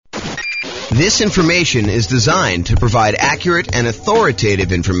This information is designed to provide accurate and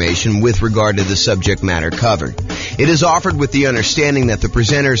authoritative information with regard to the subject matter covered. It is offered with the understanding that the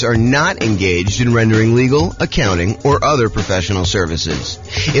presenters are not engaged in rendering legal, accounting, or other professional services.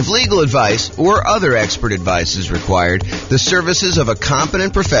 If legal advice or other expert advice is required, the services of a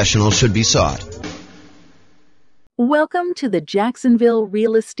competent professional should be sought. Welcome to the Jacksonville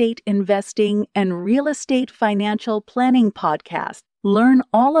Real Estate Investing and Real Estate Financial Planning Podcast. Learn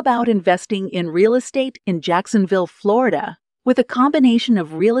all about investing in real estate in Jacksonville, Florida, with a combination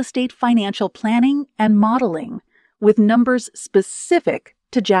of real estate financial planning and modeling, with numbers specific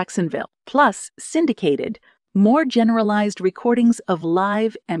to Jacksonville, plus syndicated, more generalized recordings of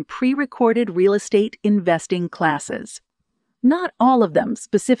live and pre-recorded real estate investing classes. Not all of them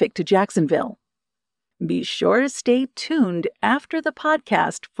specific to Jacksonville. Be sure to stay tuned after the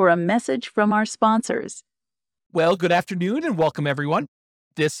podcast for a message from our sponsors. Well, good afternoon and welcome everyone.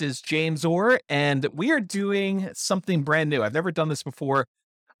 This is James Orr and we are doing something brand new. I've never done this before.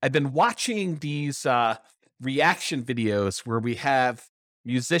 I've been watching these reaction videos where we have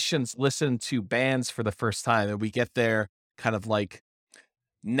musicians listen to bands for the first time and we get their kind of like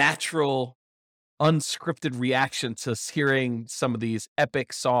natural, unscripted reaction to hearing some of these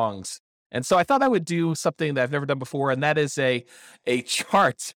epic songs. And so I thought I would do something that I've never done before, and that is a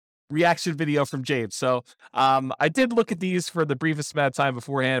chart reaction video from James. So I did look at these for the briefest amount of time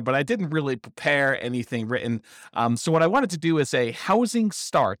beforehand, but I didn't really prepare anything written. So what I wanted to do is a housing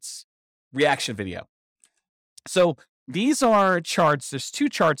starts reaction video. So these are charts. There's two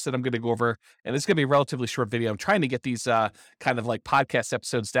charts that I'm going to go over, and it's going to be a relatively short video. I'm trying to get these kind of like podcast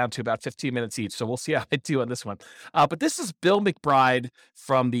episodes down to about 15 minutes each, so we'll see how I do on this one. But this is Bill McBride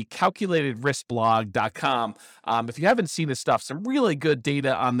from the calculatedriskblog.com. If you haven't seen his stuff, some really good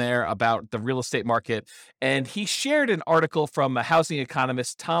data on there about the real estate market. And he shared an article from a housing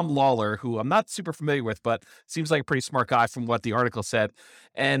economist, Tom Lawler, who I'm not super familiar with, but seems like a pretty smart guy from what the article said.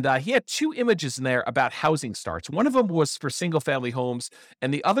 And he had two images in there about housing starts. One of them was for single family homes,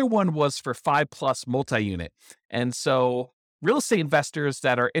 and the other one was for 5+ multi-unit. And so real estate investors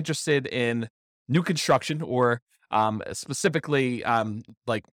that are interested in new construction or specifically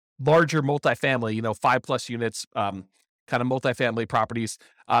like larger multifamily, 5+ units, kind of multifamily properties,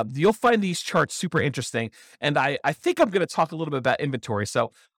 you'll find these charts super interesting. And I think I'm going to talk a little bit about inventory.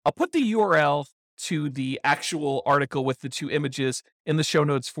 So I'll put the URL to the actual article with the two images in the show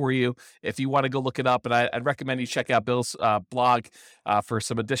notes for you if you want to go look it up. And I'd recommend you check out Bill's blog for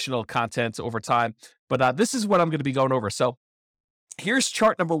some additional content over time. But this is what I'm going to be going over. So here's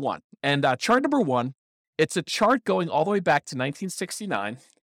chart number one. And chart number one, it's a chart going all the way back to 1969,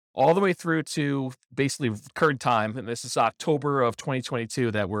 all the way through to basically current time. And this is October of 2022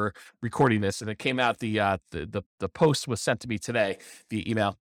 that we're recording this. And it came out, the post was sent to me today via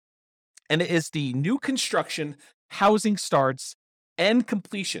email. And it is the new construction, housing starts, and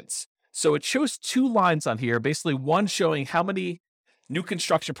completions. So it shows two lines on here, basically one showing how many new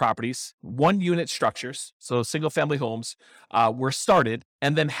construction properties, 1-unit structures, so single-family homes, were started,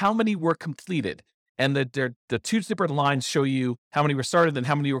 and then how many were completed. And the two different lines show you how many were started and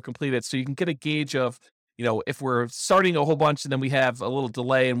how many were completed, so you can get a gauge of, if we're starting a whole bunch and then we have a little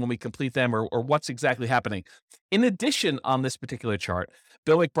delay in when we complete them or what's exactly happening. In addition, on this particular chart,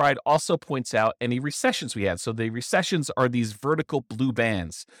 Bill McBride also points out any recessions we had. So the recessions are these vertical blue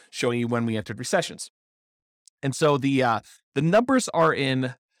bands showing you when we entered recessions. And so the numbers are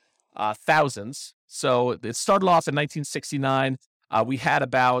in thousands. So it started off in 1969. We had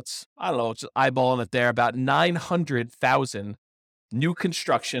about, just eyeballing it there, about 900,000 new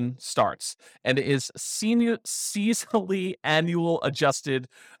construction starts, and it is seasonally annual adjusted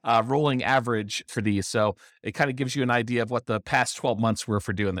rolling average for these. So it kind of gives you an idea of what the past 12 months were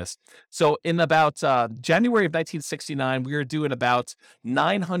for doing this. So in about January of 1969, we were doing about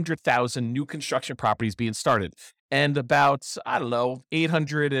 900,000 new construction properties being started, and about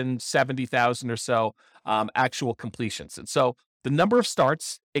 870,000 or so actual completions. And so the number of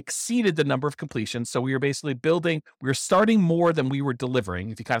starts exceeded the number of completions. So we were basically we were starting more than we were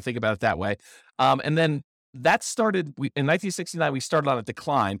delivering, if you kind of think about it that way. And then that started, in 1969, we started on a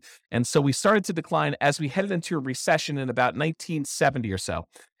decline. And so we started to decline as we headed into a recession in about 1970 or so.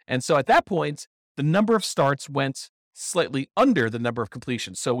 And so at that point, the number of starts went slightly under the number of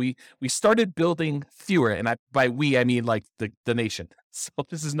completions. So we started building fewer, and by we, I mean like the nation. So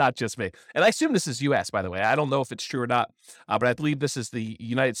this is not just me. And I assume this is U.S., by the way. I don't know if it's true or not, but I believe this is the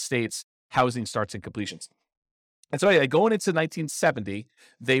United States housing starts and completions. And so anyway, going into 1970,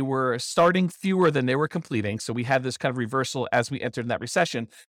 they were starting fewer than they were completing. So we had this kind of reversal as we entered in that recession.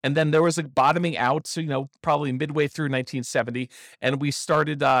 And then there was a bottoming out, so, probably midway through 1970. And we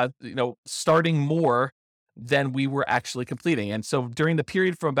started, starting more than we were actually completing. And so during the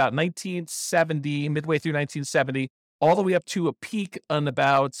period from about 1970, midway through 1970, all the way up to a peak on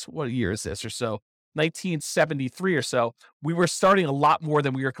about, what year is this or so? 1973 or so, we were starting a lot more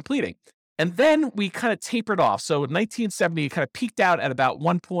than we were completing. And then we kind of tapered off. So 1970 kind of peaked out at about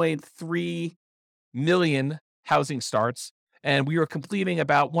 1.3 million housing starts. And we were completing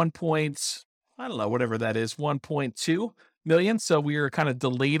about 1.2 million. So we were kind of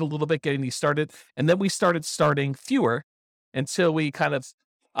delayed a little bit getting these started. And then we started starting fewer until we kind of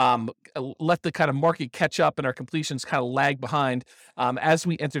let the kind of market catch up and our completions kind of lag behind as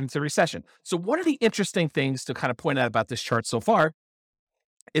we entered into the recession. So one of the interesting things to kind of point out about this chart so far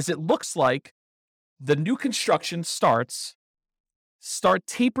is it looks like the new construction start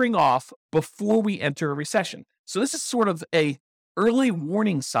tapering off before we enter a recession. So this is sort of a early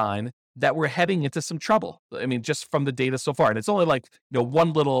warning sign that we're heading into some trouble. I mean, just from the data so far. And it's only like,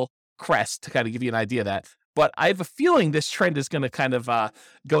 one little crest to kind of give you an idea of that. But I have a feeling this trend is going to kind of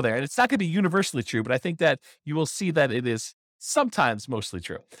go there. And it's not going to be universally true, but I think that you will see that it is sometimes mostly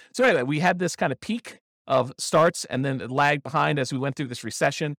true. So anyway, we had this kind of peak of starts and then it lagged behind as we went through this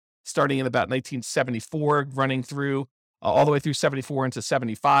recession, starting in about 1974, running through all the way through 74 into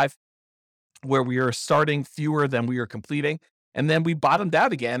 75, where we were starting fewer than we were completing. And then we bottomed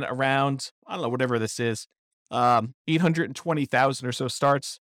out again around, I don't know, whatever this is, 820,000 or so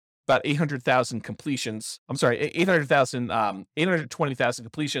starts, about 800,000 completions. I'm sorry, 820,000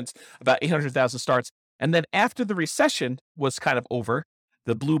 completions, about 800,000 starts. And then after the recession was kind of over,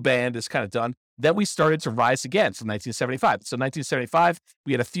 the blue band is kind of done, then we started to rise again from 1975. So 1975,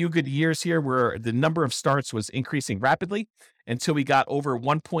 we had a few good years here where the number of starts was increasing rapidly until we got over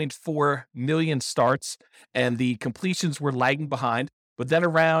 1.4 million starts and the completions were lagging behind. But then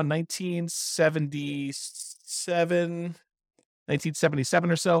around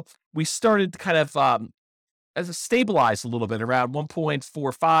 1977 or so, we started kind of as a stabilized a little bit around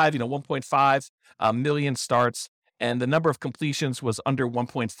 1.45, 1.5 million starts. And the number of completions was under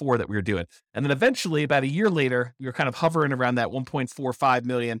 1.4 that we were doing. And then eventually, about a year later, we were kind of hovering around that 1.45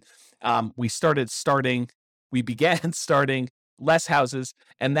 million. We began starting less houses,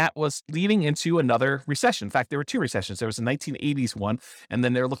 and that was leading into another recession. In fact, there were two recessions. There was a 1980s one, and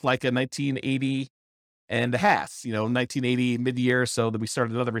then there looked like a 1980 and a half, 1980 mid-year. So then we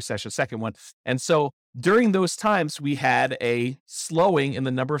started another recession, second one. And so during those times, we had a slowing in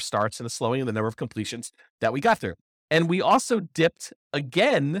the number of starts and a slowing in the number of completions that we got through. And we also dipped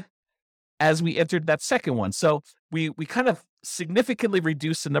again as we entered that second one. So we kind of significantly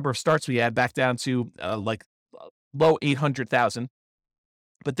reduced the number of starts we had back down to low 800,000.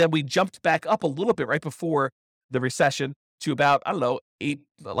 But then we jumped back up a little bit right before the recession to about,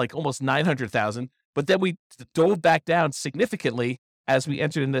 almost 900,000. But then we dove back down significantly as we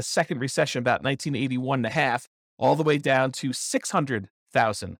entered in the second recession, about 1981 and a half, all the way down to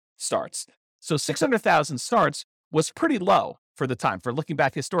 600,000 starts. So 600,000 starts was pretty low for the time, for looking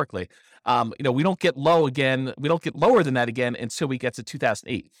back historically. We don't get lower than that again until we get to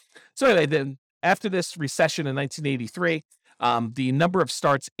 2008. So anyway, then after this recession in 1983, the number of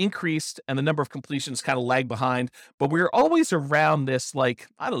starts increased and the number of completions kind of lagged behind, but we were always around this, a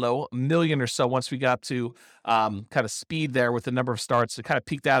million or so once we got to kind of speed there with the number of starts. It kind of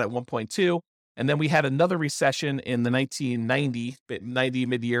peaked out at 1.2. And then we had another recession in the 1990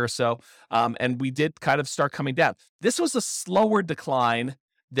 mid-year or so, and we did kind of start coming down. This was a slower decline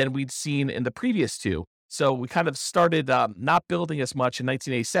than we'd seen in the previous two. So we kind of started not building as much in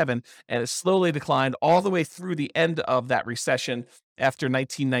 1987, and it slowly declined all the way through the end of that recession after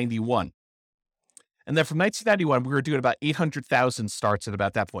 1991. And then from 1991, we were doing about 800,000 starts at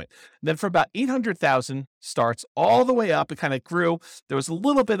about that point. And then from about 800,000 starts all the way up, it kind of grew. There was a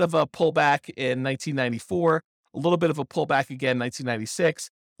little bit of a pullback in 1994, a little bit of a pullback again in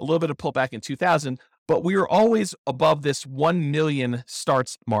 1996, a little bit of pullback in 2000, but we were always above this 1 million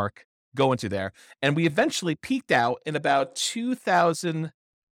starts mark going to there. And we eventually peaked out in about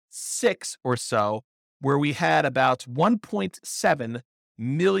 2006 or so, where we had about 1.7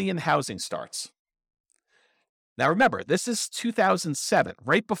 million housing starts. Now, remember, this is 2007,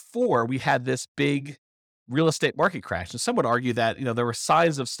 right before we had this big real estate market crash. And some would argue that, there were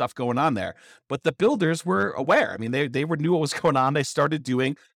signs of stuff going on there, but the builders were aware. I mean, they knew what was going on. They started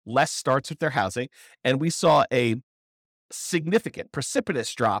doing less starts with their housing. And we saw a significant,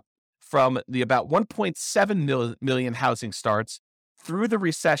 precipitous drop from the about 1.7 million housing starts through the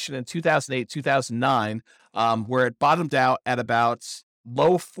recession in 2008, 2009, where it bottomed out at about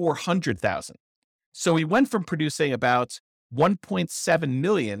low 400,000. So we went from producing about 1.7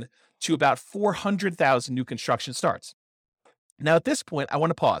 million to about 400,000 new construction starts. Now, at this point, I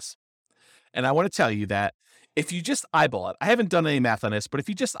want to pause and I want to tell you that if you just eyeball it, I haven't done any math on this, but if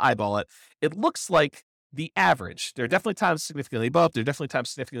you just eyeball it, it looks like the average. There are definitely times significantly above, there are definitely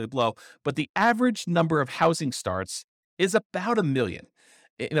times significantly below, but the average number of housing starts is about a million.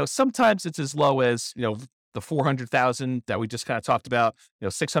 Sometimes it's as low as, the 400,000 that we just kind of talked about,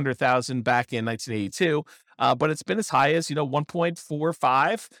 600,000 back in 1982. But it's been as high as,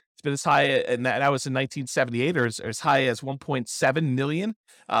 1.45. It's been as high, and that was in 1978, or as high as 1.7 million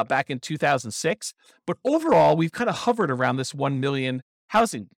back in 2006. But overall, we've kind of hovered around this 1 million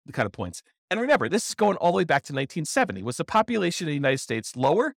housing kind of points. And remember, this is going all the way back to 1970. Was the population of the United States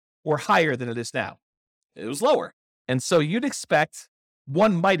lower or higher than it is now? It was lower. And so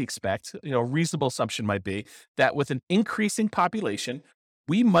one might expect, a reasonable assumption might be that with an increasing population,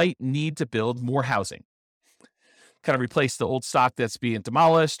 we might need to build more housing, kind of replace the old stock that's being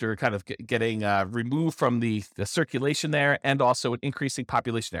demolished or kind of getting removed from the circulation there, and also an increasing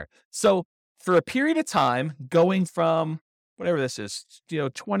population there. So for a period of time, going from whatever this is,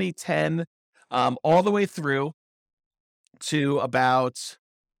 2010, all the way through to about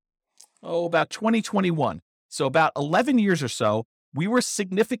 2021. So about 11 years or so, we were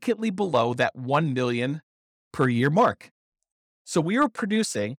significantly below that 1 million per year mark. So we were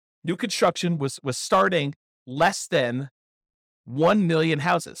producing, new construction was starting less than 1 million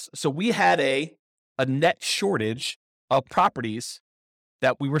houses. So we had a net shortage of properties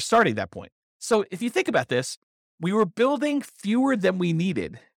that we were starting at that point. So if you think about this, we were building fewer than we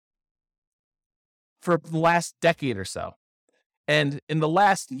needed for the last decade or so. And in the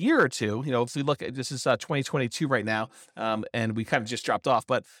last year or two, if we look at, this is 2022 right now, and we kind of just dropped off.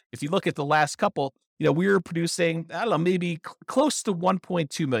 But if you look at the last couple, we were producing, I don't know, maybe close to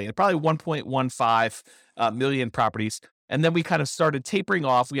 1.2 million, probably 1.15 million properties. And then we kind of started tapering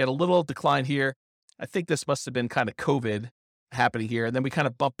off. We had a little decline here. I think this must have been kind of COVID happening here. And then we kind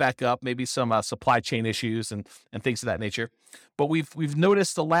of bumped back up, maybe some supply chain issues and things of that nature. But we've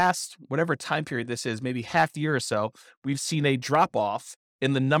noticed the last, whatever time period this is, maybe half year or so, we've seen a drop off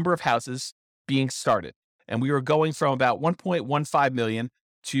in the number of houses being started. And we were going from about 1.15 million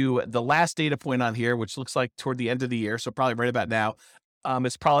to the last data point on here, which looks like toward the end of the year. So probably right about now,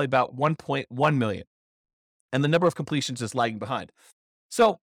 it's probably about 1.1 million. And the number of completions is lagging behind.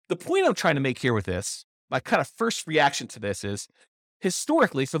 So the point I'm trying to make here with this, my kind of first reaction to this is,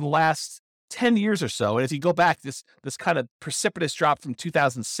 historically, for the last 10 years or so, and if you go back, this kind of precipitous drop from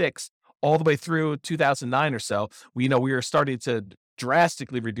 2006 all the way through 2009 or so, we were starting to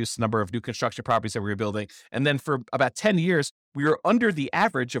drastically reduce the number of new construction properties that we were building. And then for about 10 years, we were under the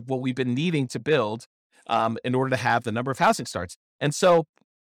average of what we've been needing to build in order to have the number of housing starts. And so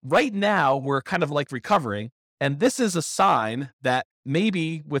right now, we're kind of like recovering. And this is a sign that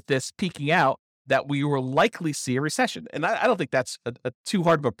maybe with this peaking out, that we will likely see a recession. And I don't think that's a too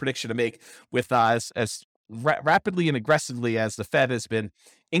hard of a prediction to make with as rapidly and aggressively as the Fed has been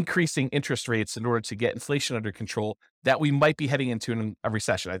increasing interest rates in order to get inflation under control, that we might be heading into a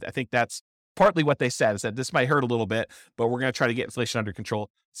recession. I think that's partly what they said, is that this might hurt a little bit, but we're going to try to get inflation under control.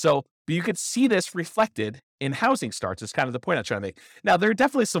 So, but you could see this reflected in housing starts is kind of the point I'm trying to make. Now, there are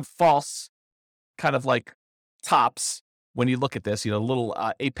definitely some false kind of like tops when you look at this, little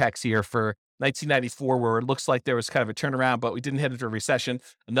apex here for 1994, where it looks like there was kind of a turnaround, but we didn't head into a recession.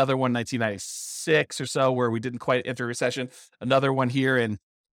 Another one, 1996 or so, where we didn't quite enter a recession. Another one here in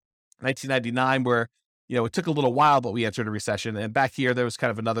 1999, where, it took a little while, but we entered a recession. And back here, there was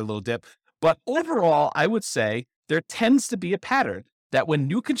kind of another little dip. But overall, I would say there tends to be a pattern that when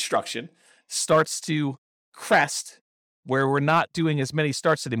new construction starts to crest, where we're not doing as many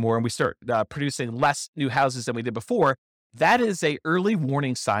starts anymore, and we start producing less new houses than we did before, that is a early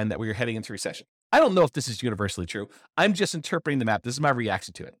warning sign that we are heading into recession. I don't know if this is universally true. I'm just interpreting the map. This is my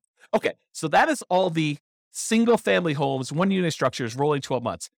reaction to it. Okay, so that is all the single family homes, one unit structures rolling 12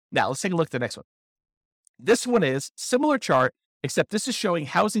 months. Now let's take a look at the next one. This one is similar chart, except this is showing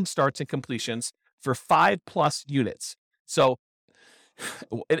housing starts and completions for 5+ units. So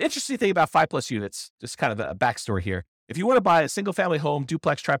an interesting thing about 5+ units, just kind of a backstory here. If you want to buy a single family home,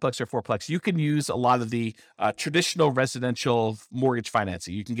 duplex, triplex, or fourplex, you can use a lot of the traditional residential mortgage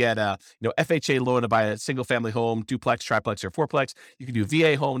financing. You can get a FHA loan to buy a single family home, duplex, triplex, or fourplex. You can do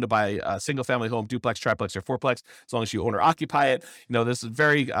VA home to buy a single family home, duplex, triplex, or fourplex, as long as you own or occupy it. This is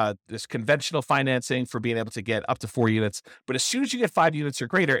this conventional financing for being able to get up to 4 units. But as soon as you get 5 units or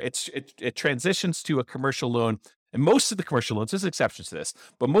greater, it transitions to a commercial loan And most of the commercial loans, there's exceptions to this,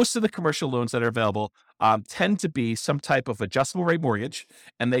 but most of the commercial loans that are available tend to be some type of adjustable rate mortgage,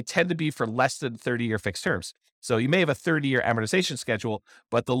 and they tend to be for less than 30-year fixed terms. So you may have a 30-year amortization schedule,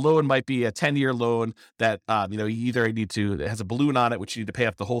 but the loan might be a 10-year loan that you either need to, it has a balloon on it, which you need to pay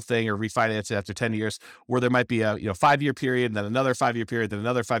off the whole thing or refinance it after 10 years, or there might be a 5-year period, then another 5-year period, then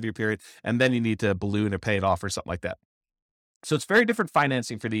another 5-year period, and then you need to balloon or pay it off or something like that. So it's very different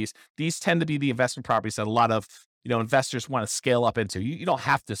financing for these. These tend to be the investment properties that a lot of investors want to scale up into. You don't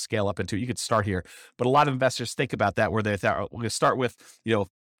have to scale up into it. You could start here, but a lot of investors think about that where they thought, we're going to start with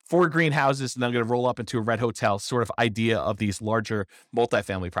 4 greenhouses, and then I'm going to roll up into a red hotel sort of idea of these larger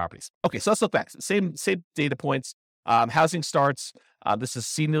multifamily properties. Okay, so let's look back. Same data points. Housing starts. This is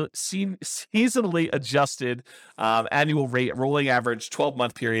seasonally adjusted annual rate, rolling average,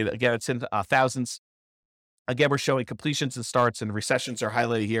 12-month period. Again, it's in thousands. Again, we're showing completions and starts, and recessions are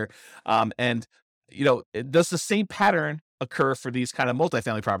highlighted here. Does the same pattern occur for these kind of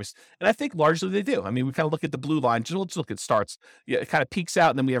multifamily properties? And I think largely they do. I mean, we kind of look at the blue line, just look at starts. Yeah, it kind of peaks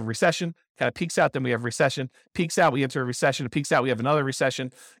out, and then we have recession, kind of peaks out, then we have recession, peaks out, we enter a recession, it peaks out, we have another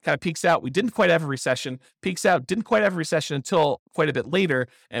recession, kind of peaks out, we didn't quite have a recession, peaks out, didn't quite have a recession until quite a bit later,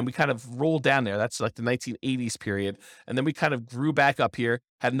 and we kind of rolled down there. That's like the 1980s period. And then we kind of grew back up here,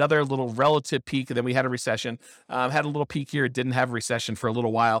 had another little relative peak, and then we had a recession, had a little peak here, didn't have a recession for a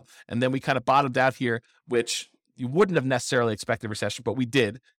little while, and then we kind of bottomed out here, which you wouldn't have necessarily expected a recession, but we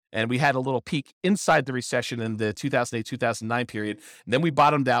did. And we had a little peak inside the recession in the 2008, 2009 period. And then we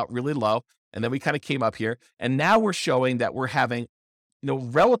bottomed out really low. And then we kind of came up here. And now we're showing that we're having,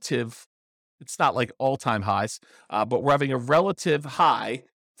 relative, it's not like all-time highs, but we're having a relative high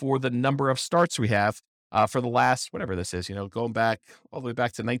for the number of starts we have for the last, whatever this is, going back all the way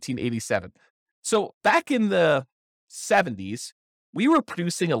back to 1987. So back in the 70s, we were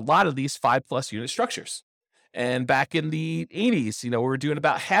producing a lot of these 5+ unit structures. And back in the 80s, we were doing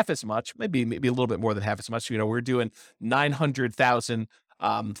about half as much, maybe a little bit more than half as much. We were doing 900,000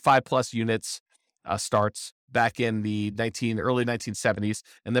 5+ units starts back in the early 1970s.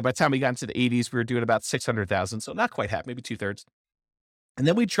 And then by the time we got into the 80s, we were doing about 600,000. So not quite half, maybe 2/3. And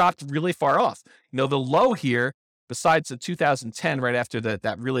then we dropped really far off. The low here, besides the 2010, right after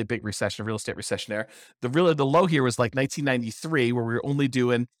that really big recession, real estate recession there, the low here was like 1993, where we were only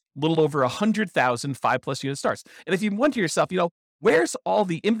doing little over 100,000 5+ unit starts. And if you wonder to yourself, where's all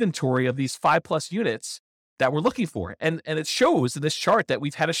the inventory of these 5+ units that we're looking for? And it shows in this chart that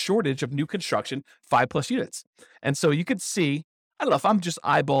we've had a shortage of new construction 5+ units. And so you could see, I don't know if I'm just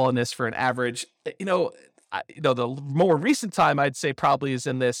eyeballing this for an average, the more recent time I'd say probably is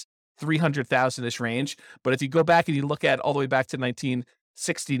in this 300,000-ish range. But if you go back and you look at all the way back to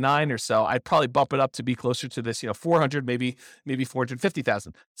 1969 or so, I'd probably bump it up to be closer to this, 400, maybe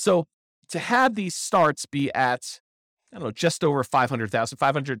 450,000. So to have these starts be at, just over 500,000,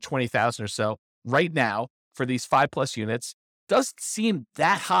 520,000 or so right now for these 5+ units doesn't seem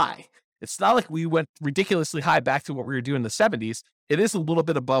that high. It's not like we went ridiculously high back to what we were doing in the 70s. It is a little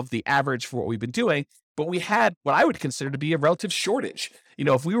bit above the average for what we've been doing, but we had what I would consider to be a relative shortage.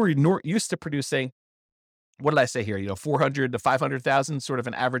 If we were used to producing, what did I say here? 400 to 500,000, sort of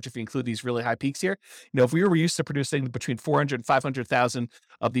an average if you include these really high peaks here. If we were used to producing between 400 and 500,000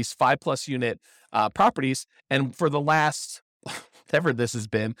 of these 5+ unit properties, and for the last, whatever this has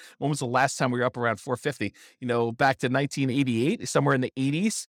been, when was the last time we were up around 450? Back to 1988, somewhere in the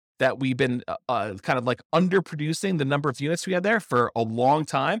 80s, that we've been kind of like underproducing the number of units we had there for a long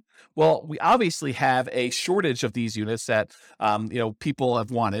time. Well, we obviously have a shortage of these units that, people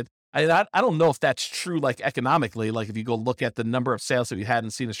have wanted. I don't know if that's true, like economically, like if you go look at the number of sales that we had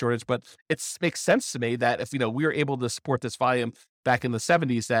and seen a shortage, but it makes sense to me that if, we were able to support this volume back in the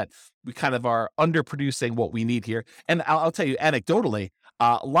 70s, that we kind of are underproducing what we need here. And I'll tell you anecdotally,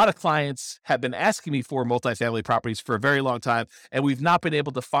 a lot of clients have been asking me for multifamily properties for a very long time, and we've not been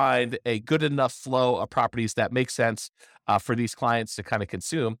able to find a good enough flow of properties that make sense for these clients to kind of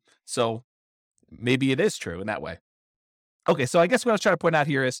consume. So maybe it is true in that way. Okay, so I guess what I was trying to point out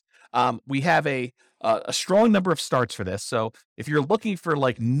here is we have a strong number of starts for this. So if you're looking for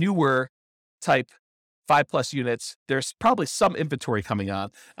like newer type 5+ units, there's probably some inventory coming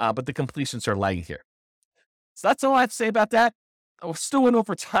on, but the completions are lagging here. So that's all I have to say about that. We're still in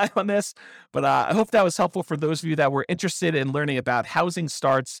over time on this, but I hope that was helpful for those of you that were interested in learning about housing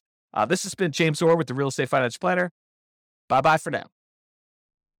starts. This has been James Orr with the Real Estate Financial Planner. Bye-bye for now.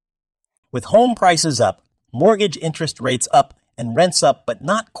 With home prices up, mortgage interest rates up, and rents up, but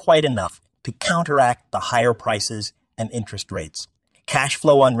not quite enough to counteract the higher prices and interest rates. Cash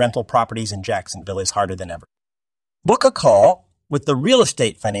flow on rental properties in Jacksonville is harder than ever. Book a call with the Real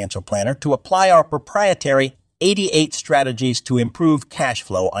Estate Financial Planner to apply our proprietary 88 strategies to improve cash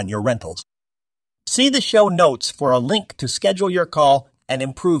flow on your rentals. See the show notes for a link to schedule your call and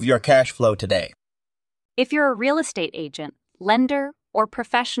improve your cash flow today. If you're a real estate agent, lender, or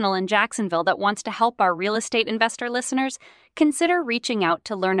professional in Jacksonville that wants to help our real estate investor listeners, consider reaching out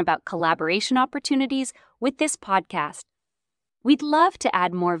to learn about collaboration opportunities with this podcast. We'd love to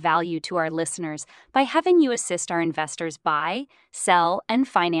add more value to our listeners by having you assist our investors buy, sell, and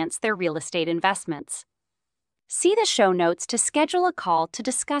finance their real estate investments. See the show notes to schedule a call to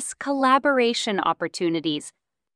discuss collaboration opportunities.